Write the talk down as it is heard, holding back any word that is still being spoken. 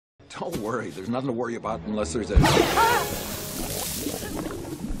Don't worry, there's nothing to worry about unless there's a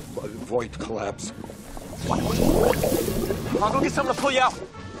void collapse. I'll go get someone to pull you out.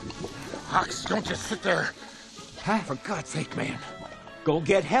 Hux, don't just sit there. Huh? For God's sake, man. Go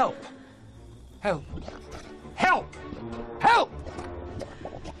get help. Help. Help! Help!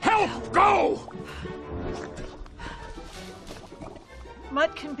 Help! Go!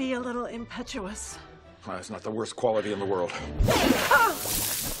 Mutt can be a little impetuous. Well, that's not the worst quality in the world.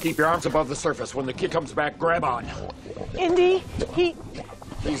 Keep your arms above the surface. When the kid comes back, grab on. Indy,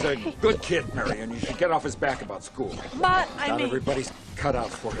 He's a good kid, Marion. You should get off his back about school. Mutt, Not everybody's cut out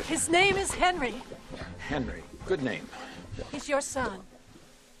for it. his name is Henry. Henry, good name. He's your son.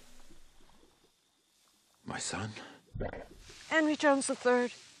 My son? Henry Jones III.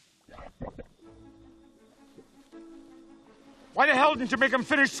 Why the hell didn't you make him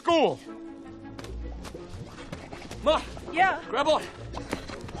finish school? Mutt, Yeah, grab on.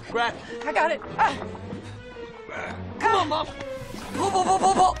 Grab. I got it. Come on, Mom. Pull, pull, pull,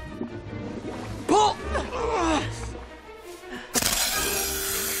 pull, pull. Pull.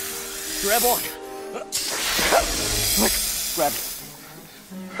 Grab on. Look, grab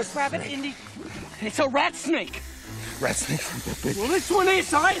it. Grab it, Indy. It's a rat snake. Rat snakes aren't that big. Well, this one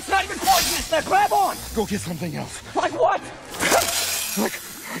is, all right? It's not even poisonous. Now grab on. Go get something else. Like what?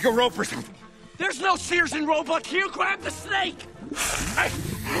 Like a rope or something. There's no Sears and Roebuck. You grab the snake.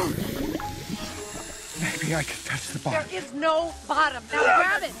 Maybe I could touch the bottom. There is no bottom. Now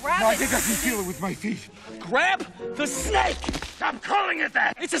grab it. Grab No, I it. think I can feel it with my feet. Grab the snake. Stop calling it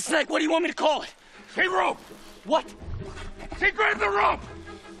that! It's a snake. What do you want me to call it? Say rope! What? Say grab the rope!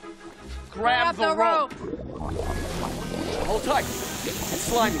 Grab the rope. Hold tight. It's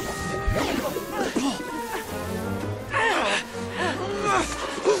slimy.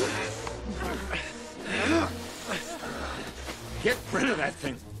 Get rid of that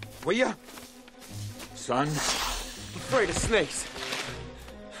thing, will ya? Son? Afraid of snakes.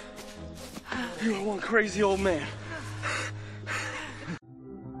 You're one crazy old man.